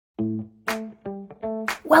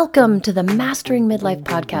Welcome to the Mastering Midlife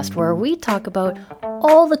podcast, where we talk about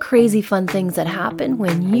all the crazy fun things that happen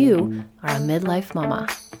when you are a midlife mama.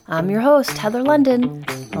 I'm your host, Heather London.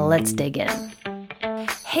 Let's dig in.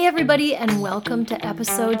 Hey everybody, and welcome to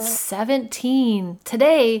episode 17.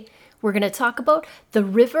 Today, we're going to talk about the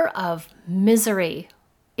river of misery.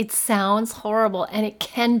 It sounds horrible, and it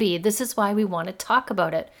can be. This is why we want to talk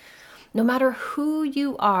about it. No matter who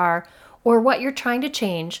you are or what you're trying to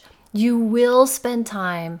change, you will spend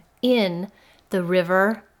time in the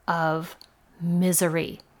river of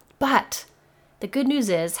misery. But the good news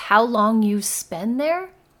is how long you spend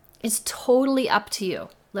there is totally up to you.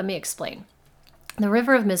 Let me explain. The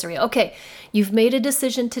river of misery. Okay, you've made a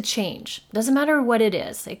decision to change. Doesn't matter what it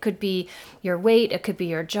is. It could be your weight. It could be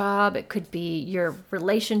your job. It could be your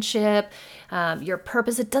relationship, your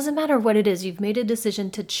purpose. It doesn't matter what it is. You've made a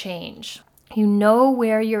decision to change. You know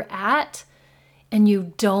where you're at and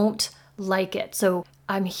you don't like it. So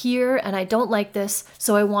I'm here and I don't like this,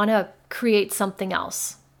 so I want to create something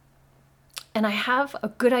else. And I have a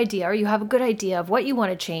good idea, or you have a good idea of what you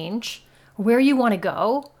want to change, where you want to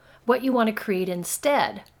go, what you want to create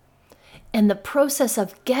instead. And the process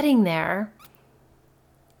of getting there,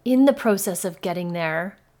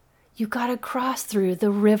 you got to cross through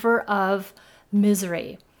the river of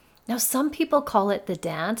misery. Now, some people call it the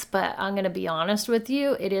dance, but I'm going to be honest with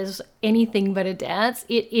you. It is anything but a dance.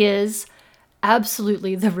 It is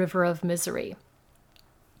absolutely the river of misery.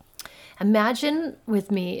 Imagine with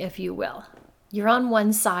me, if you will, you're on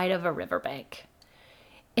one side of a riverbank.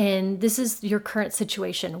 And this is your current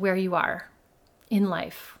situation where you are in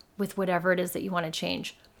life with whatever it is that you want to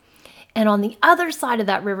change. And on the other side of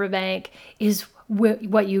that riverbank is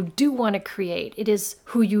what you do want to create. It is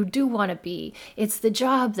who you do want to be. It's the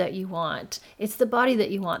job that you want. It's the body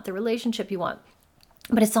that you want, the relationship you want.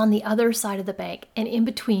 But it's on the other side of the bank. And in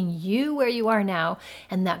between you, where you are now,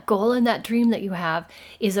 and that goal and that dream that you have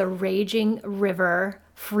is a raging river,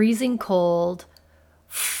 freezing cold,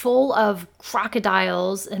 full of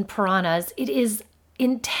crocodiles and piranhas. It is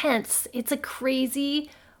intense. It's a crazy,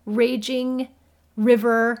 raging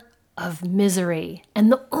river of misery.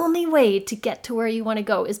 And the only way to get to where you want to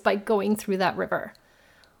go is by going through that river,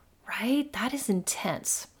 right? That is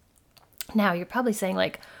intense. Now, you're probably saying,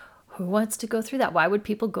 like, who wants to go through that? Why would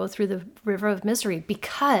people go through the river of misery?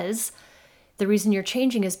 Because the reason you're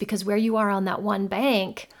changing is because where you are on that one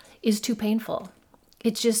bank is too painful.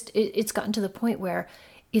 It's gotten to the point where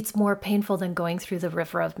it's more painful than going through the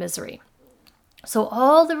river of misery. So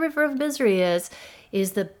all the river of misery is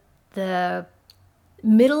the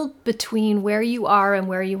middle between where you are and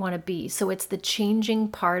where you want to be. So it's the changing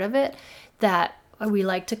part of it that we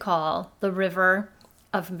like to call the river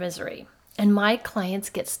of misery. And my clients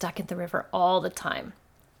get stuck in the river all the time.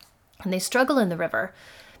 And they struggle in the river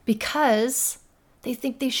because they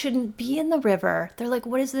think they shouldn't be in the river. They're like,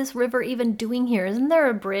 what is this river even doing here? Isn't there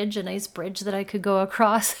a nice bridge that I could go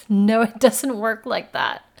across? No, it doesn't work like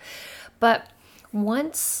that. But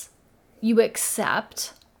once you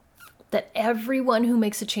accept that everyone who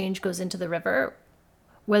makes a change goes into the river,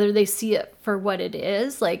 whether they see it for what it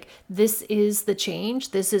is, like this is the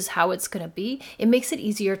change, this is how it's going to be, it makes it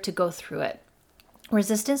easier to go through it.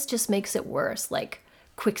 Resistance just makes it worse, like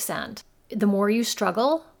quicksand. The more you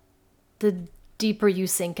struggle, the deeper you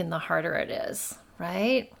sink and the harder it is,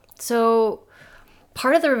 right? So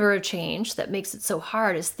part of the river of change that makes it so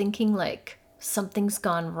hard is thinking like something's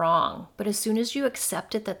gone wrong. But as soon as you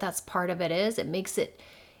accept it, that's part of it makes it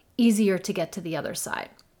easier to get to the other side.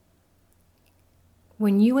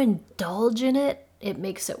 When you indulge in it, it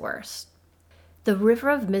makes it worse. The river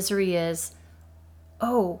of misery is,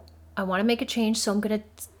 oh, I want to make a change, so I'm going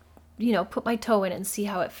to, put my toe in it and see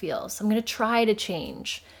how it feels. I'm going to try to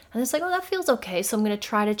change. And it's like, oh, that feels okay, so I'm going to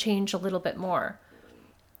try to change a little bit more.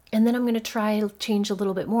 And then I'm going to try to change a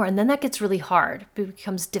little bit more. And then that gets really hard. It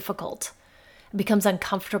becomes difficult. It becomes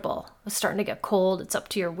uncomfortable. It's starting to get cold. It's up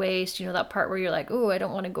to your waist. You know, that part where you're like, oh, I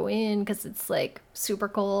don't want to go in because it's like super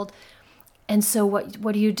cold. And so what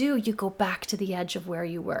do? You go back to the edge of where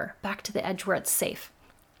you were, back to the edge where it's safe.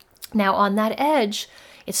 Now, on that edge,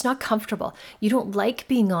 it's not comfortable. You don't like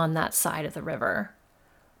being on that side of the river,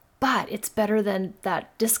 but it's better than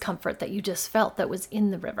that discomfort that you just felt that was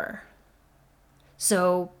in the river.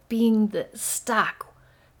 So being stuck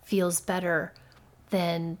feels better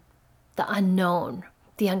than the unknown,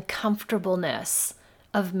 the uncomfortableness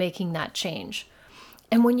of making that change.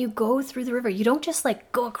 And when you go through the river, you don't just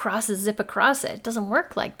like go across and zip across it. It doesn't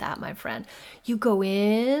work like that, my friend. You go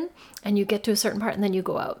in and you get to a certain part and then you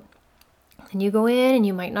go out. And you go in and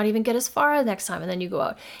you might not even get as far the next time. And then you go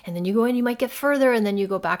out and then you go in, you might get further and then you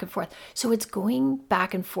go back and forth. So it's going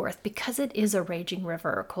back and forth because it is a raging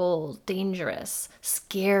river, cold, dangerous,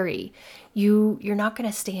 scary. You're not going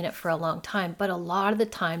to stay in it for a long time. But a lot of the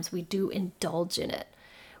times we do indulge in it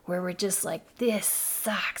where we're just like, this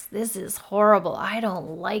sucks. This is horrible. I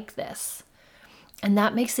don't like this. And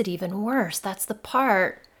that makes it even worse. That's the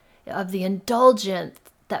part of the indulgence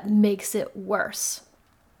that makes it worse.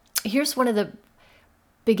 Here's one of the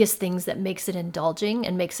biggest things that makes it indulging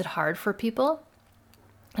and makes it hard for people.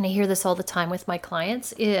 And I hear this all the time with my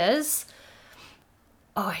clients is,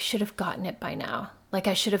 oh, I should have gotten it by now. Like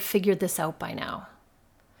I should have figured this out by now.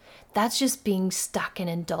 That's just being stuck and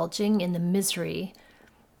indulging in the misery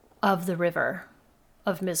of the river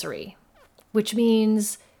of misery, which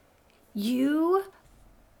means you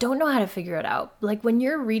don't know how to figure it out. Like when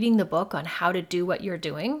you're reading the book on how to do what you're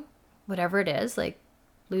doing, whatever it is, like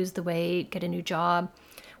lose the weight, get a new job.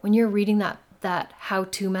 When you're reading that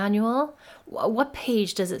how-to manual, what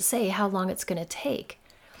page does it say how long it's going to take?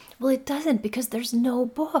 Well, it doesn't because there's no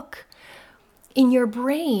book. In your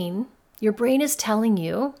brain is telling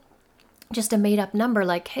you just a made-up number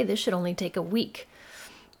like, hey, this should only take a week.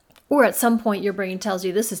 Or at some point, your brain tells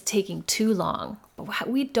you this is taking too long. But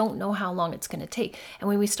we don't know how long it's going to take. And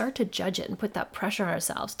when we start to judge it and put that pressure on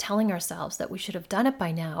ourselves, telling ourselves that we should have done it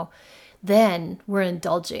by now, then we're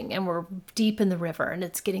indulging and we're deep in the river and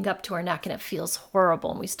it's getting up to our neck and it feels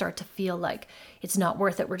horrible. And we start to feel like it's not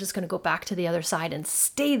worth it. We're just going to go back to the other side and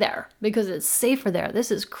stay there because it's safer there.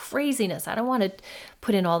 This is craziness. I don't want to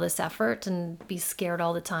put in all this effort and be scared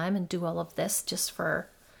all the time and do all of this just for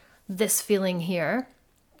this feeling here.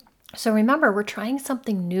 So remember, we're trying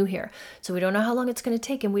something new here. So we don't know how long it's going to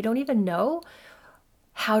take and we don't even know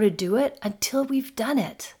how to do it until we've done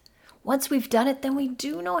it. Once we've done it, then we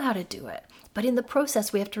do know how to do it. But in the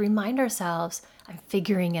process, we have to remind ourselves, I'm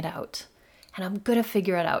figuring it out. And I'm going to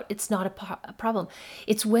figure it out. It's not a problem.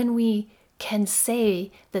 It's when we can say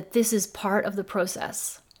that this is part of the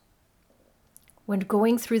process. When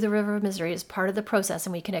going through the river of misery is part of the process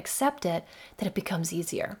and we can accept it, that it becomes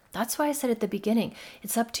easier. That's why I said at the beginning,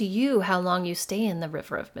 it's up to you how long you stay in the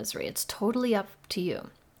river of misery. It's totally up to you.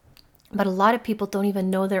 But a lot of people don't even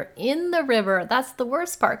know they're in the river. That's the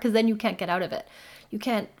worst part because then you can't get out of it. You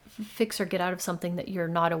can't fix or get out of something that you're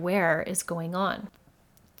not aware is going on.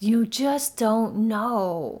 You just don't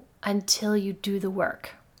know until you do the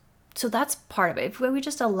work. So that's part of it. If we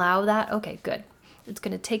just allow that, okay, good. It's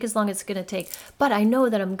going to take as long as it's going to take. But I know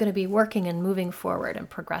that I'm going to be working and moving forward and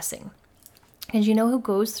progressing. And you know who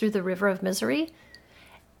goes through the river of misery?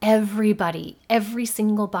 Everybody, every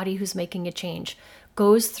single body who's making a change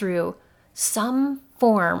goes through some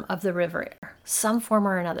form of the river, some form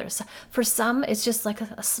or another. So for some, it's just like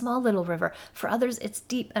a small little river. For others, it's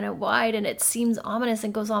deep and wide and it seems ominous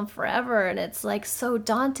and goes on forever and it's like so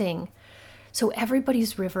daunting. So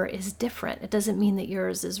everybody's river is different. It doesn't mean that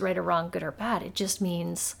yours is right or wrong, good or bad. It just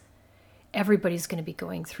means everybody's going to be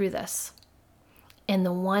going through this. And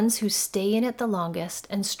the ones who stay in it the longest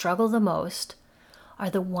and struggle the most are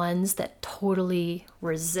the ones that totally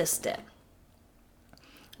resist it.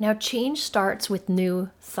 Now, change starts with new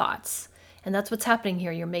thoughts. And that's what's happening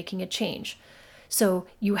here. You're making a change. So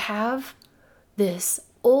you have this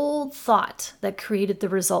old thought that created the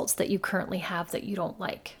results that you currently have that you don't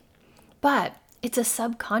like. But it's a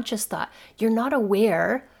subconscious thought. You're not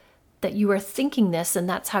aware that you are thinking this and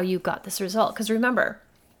that's how you got this result. Because remember,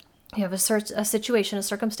 you have a situation, a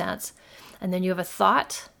circumstance, and then you have a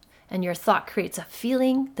thought, and your thought creates a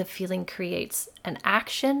feeling. The feeling creates an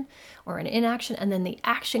action or an inaction, and then the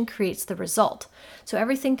action creates the result. So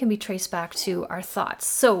everything can be traced back to our thoughts.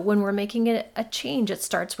 So when we're making a change, it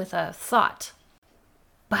starts with a thought.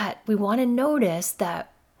 But we want to notice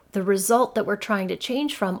that the result that we're trying to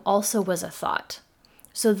change from also was a thought.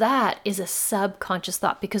 So that is a subconscious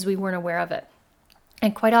thought because we weren't aware of it.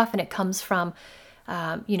 And quite often it comes from,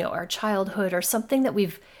 our childhood or something that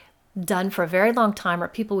we've done for a very long time or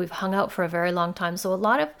people we've hung out for a very long time. So a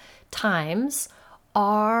lot of times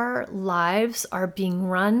our lives are being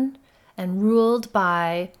run and ruled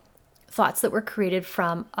by thoughts that were created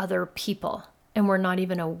from other people and we're not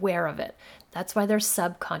even aware of it. That's why they're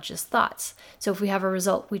subconscious thoughts. So if we have a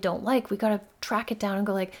result we don't like, we got to track it down and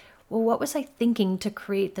go like, well, what was I thinking to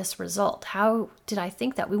create this result? How did I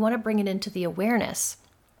think that? We want to bring it into the awareness.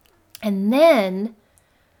 And then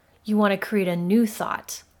you want to create a new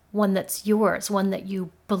thought, one that's yours, one that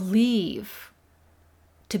you believe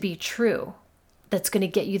to be true, that's going to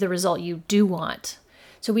get you the result you do want.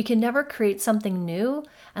 So we can never create something new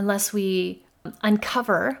unless we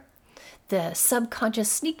uncover the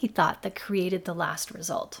subconscious sneaky thought that created the last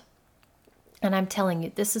result. And I'm telling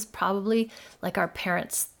you, this is probably like our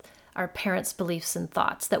parents' beliefs and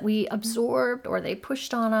thoughts that we absorbed or they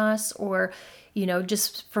pushed on us, or,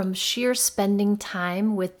 just from sheer spending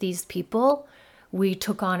time with these people, we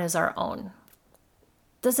took on as our own.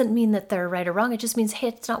 Doesn't mean that they're right or wrong. It just means, hey,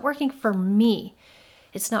 it's not working for me.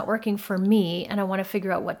 It's not working for me, and I want to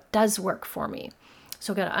figure out what does work for me.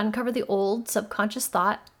 So I've got to uncover the old subconscious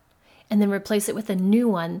thought and then replace it with a new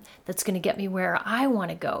one that's going to get me where I want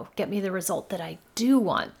to go, get me the result that I do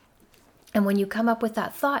want. And when you come up with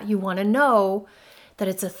that thought, you want to know that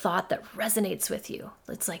it's a thought that resonates with you.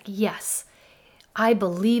 It's like, yes, I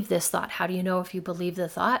believe this thought. How do you know if you believe the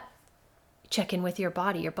thought? Check in with your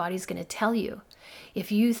body. Your body's going to tell you.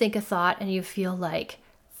 If you think a thought and you feel like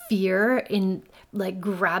fear in like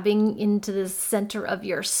grabbing into the center of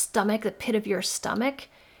your stomach, the pit of your stomach,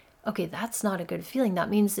 okay, that's not a good feeling. That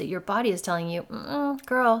means that your body is telling you,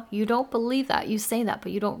 girl, you don't believe that. You say that,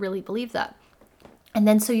 but you don't really believe that. And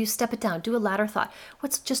then so you step it down, do a ladder thought.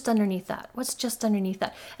 What's just underneath that? What's just underneath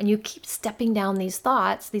that? And you keep stepping down these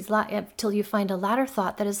thoughts, until you find a ladder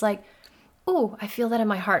thought that is like, oh, I feel that in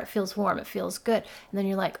my heart. It feels warm. It feels good. And then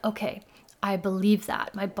you're like, okay, I believe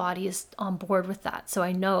that. My body is on board with that. So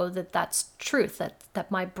I know that that's truth,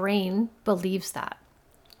 that my brain believes that.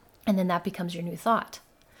 And then that becomes your new thought.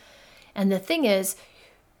 And the thing is,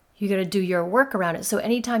 you got to do your work around it. So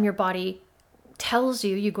anytime your body tells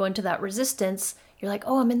you, you go into that resistance, you're like,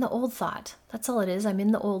 oh, I'm in the old thought. That's all it is. I'm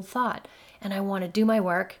in the old thought. And I want to do my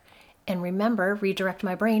work and redirect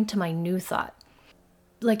my brain to my new thought.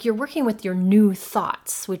 Like you're working with your new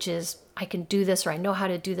thoughts, which is, I can do this, or I know how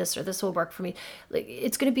to do this, or this will work for me. Like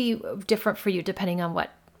it's going to be different for you depending on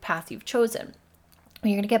what path you've chosen.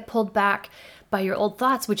 You're going to get pulled back by your old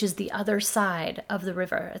thoughts, which is the other side of the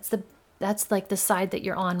river. That's like the side that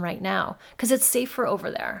you're on right now, because it's safer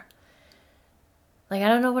over there. Like, I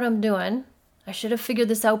don't know what I'm doing. I should have figured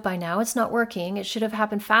this out by now. It's not working. It should have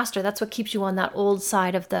happened faster. That's what keeps you on that old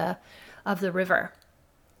side of the river.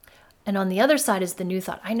 And on the other side is the new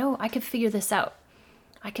thought. I know I could figure this out.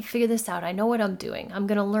 I know what I'm doing. I'm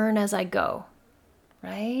going to learn as I go,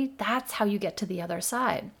 right? That's how you get to the other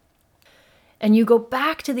side. And you go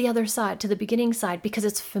back to the other side, to the beginning side, because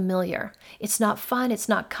it's familiar. It's not fun. It's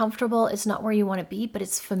not comfortable. It's not where you want to be, but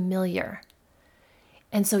it's familiar.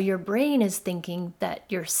 And so your brain is thinking that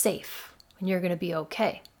you're safe and you're going to be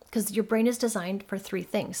okay, because your brain is designed for three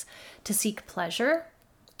things: to seek pleasure,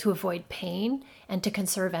 to avoid pain, and to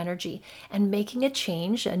conserve energy. And making a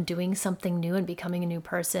change and doing something new and becoming a new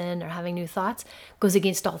person or having new thoughts goes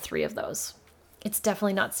against all three of those. It's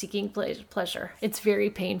definitely not seeking pleasure. It's very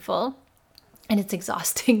painful and it's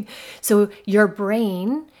exhausting. So your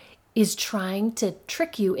brain is trying to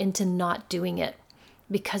trick you into not doing it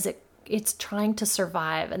because it's trying to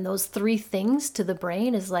survive. And those three things to the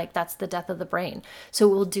brain is like, that's the death of the brain. So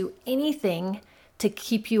it will do anything to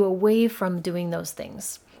keep you away from doing those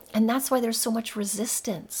things. And that's why there's so much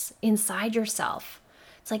resistance inside yourself.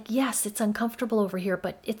 It's like, yes, it's uncomfortable over here,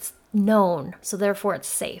 but it's known. So therefore it's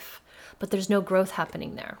safe, but there's no growth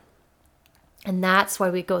happening there. And that's why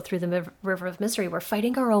we go through the river of misery. We're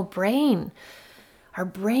fighting our own brain. Our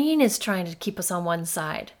brain is trying to keep us on one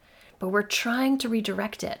side, but we're trying to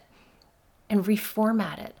redirect it and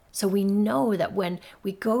reformat it. So we know that when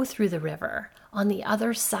we go through the river, on the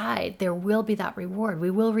other side, there will be that reward. We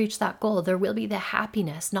will reach that goal. There will be the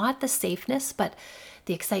happiness, not the safeness, but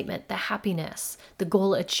the excitement, the happiness, the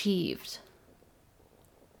goal achieved.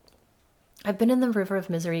 I've been in the river of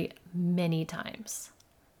misery many times,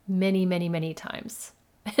 many, many, many times.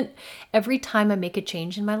 And every time I make a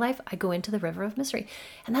change in my life, I go into the river of misery.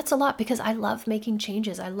 And that's a lot because I love making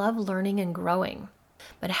changes. I love learning and growing.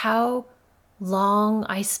 But how long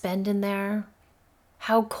I spend in there,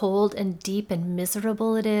 how cold and deep and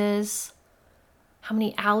miserable it is, how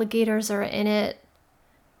many alligators are in it,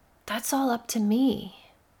 that's all up to me.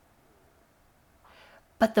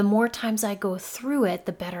 But the more times I go through it,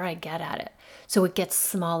 the better I get at it. So it gets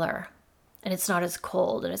smaller and it's not as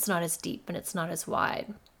cold and it's not as deep and it's not as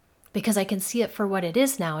wide, because I can see it for what it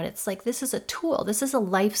is now. And it's like, this is a tool. This is a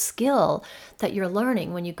life skill that you're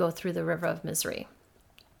learning when you go through the river of misery.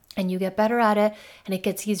 And you get better at it and it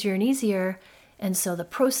gets easier and easier. And so the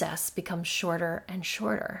process becomes shorter and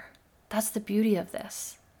shorter. That's the beauty of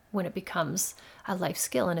this, when it becomes a life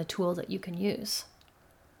skill and a tool that you can use.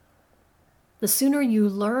 The sooner you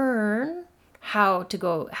learn how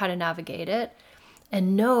to navigate it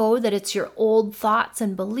and know that it's your old thoughts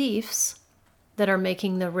and beliefs that are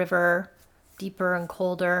making the river deeper and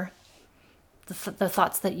colder, the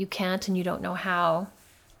thoughts that you can't and you don't know how,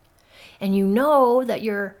 and you know that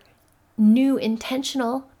your new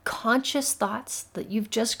intentional conscious thoughts that you've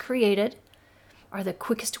just created are the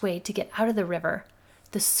quickest way to get out of the river,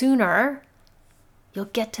 the sooner you'll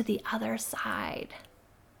get to the other side.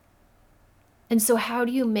 And so how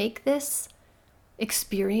do you make this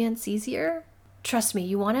experience easier? Trust me,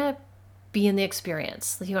 you want to be in the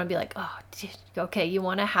experience. You want to be like, oh, okay, you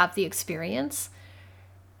want to have the experience.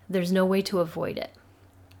 There's no way to avoid it.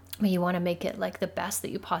 I mean, you want to make it like the best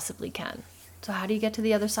that you possibly can. So how do you get to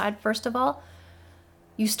the other side? First of all,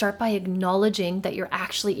 you start by acknowledging that you're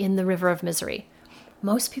actually in the river of misery.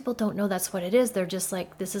 Most people don't know that's what it is. They're just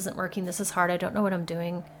like, this isn't working. This is hard. I don't know what I'm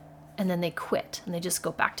doing. And then they quit and they just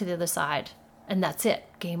go back to the other side. And that's it.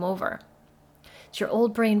 Game over. It's your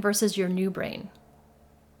old brain versus your new brain.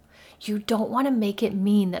 You don't want to make it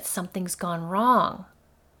mean that something's gone wrong.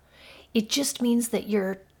 It just means that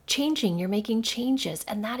you're changing, you're making changes,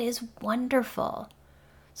 and that is wonderful.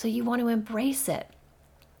 So you want to embrace it.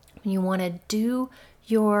 You want to do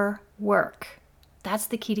your work. That's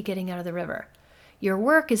the key to getting out of the river. Your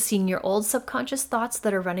work is seeing your old subconscious thoughts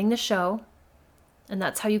that are running the show, and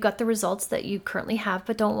that's how you got the results that you currently have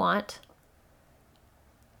but don't want.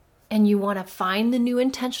 And you want to find the new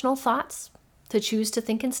intentional thoughts to choose to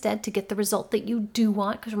think instead to get the result that you do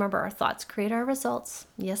want. Because remember, our thoughts create our results.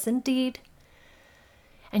 Yes, indeed.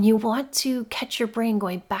 And you want to catch your brain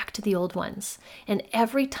going back to the old ones. And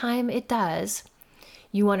every time it does,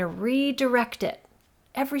 you want to redirect it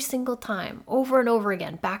every single time, over and over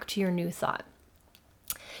again, back to your new thought.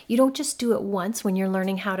 You don't just do it once when you're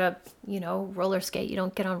learning how to, roller skate. You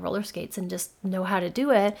don't get on roller skates and just know how to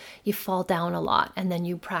do it. You fall down a lot and then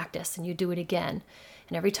you practice and you do it again.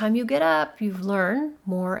 And every time you get up, you learn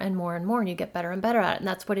more and more and more, and you get better and better at it. And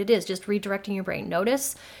that's what it is, just redirecting your brain.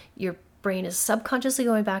 Notice your brain is subconsciously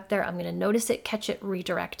going back there. I'm going to notice it, catch it,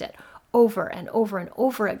 redirect it over and over and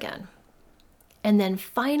over again. And then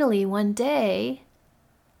finally, one day,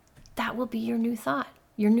 that will be your new thought.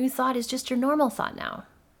 Your new thought is just your normal thought now,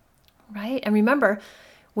 right? And remember,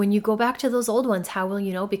 when you go back to those old ones, how will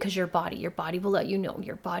you know? Because your body will let you know.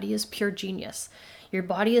 Your body is pure genius. Your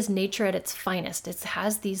body is nature at its finest. It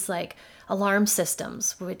has these like alarm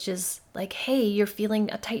systems, which is like, hey, you're feeling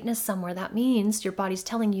a tightness somewhere. That means your body's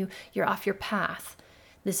telling you you're off your path.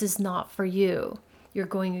 This is not for you. You're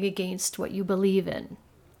going against what you believe in.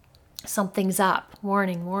 Something's up.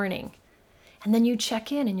 Warning, warning. And then you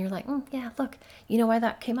check in and you're like, yeah, look, you know why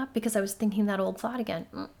that came up? Because I was thinking that old thought again.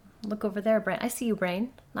 Look over there, brain. I see you,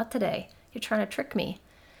 brain. Not today. You're trying to trick me,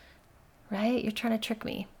 right? You're trying to trick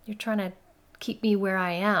me. You're trying to keep me where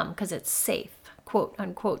I am because it's safe, quote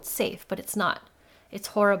unquote safe, but it's not. It's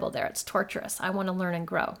horrible there. It's torturous. I want to learn and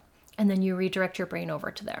grow. And then you redirect your brain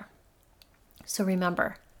over to there. So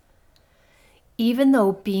remember, even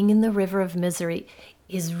though being in the river of misery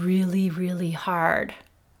is really, really hard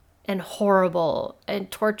and horrible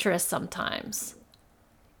and torturous sometimes,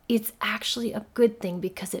 it's actually a good thing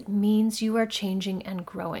because it means you are changing and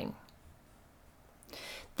growing.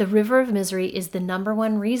 The river of misery is the number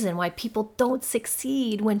one reason why people don't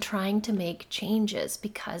succeed when trying to make changes,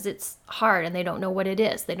 because it's hard and they don't know what it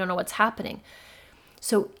is. They don't know what's happening.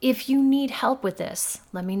 So if you need help with this,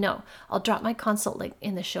 let me know. I'll drop my consult link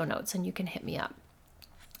in the show notes and you can hit me up.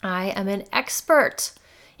 I am an expert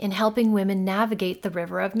in helping women navigate the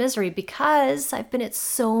river of misery because I've been it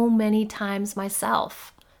so many times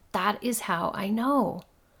myself. That is how I know.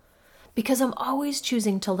 Because I'm always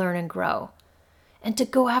choosing to learn and grow and to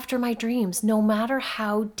go after my dreams, no matter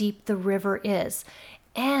how deep the river is.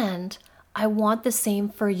 And I want the same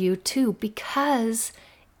for you too, because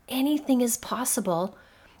anything is possible.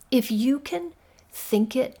 If you can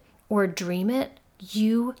think it or dream it,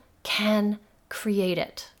 you can create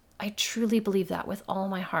it. I truly believe that with all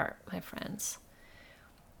my heart, my friends.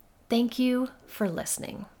 Thank you for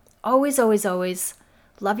listening. Always, always, always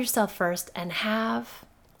love yourself first and have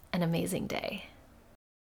an amazing day.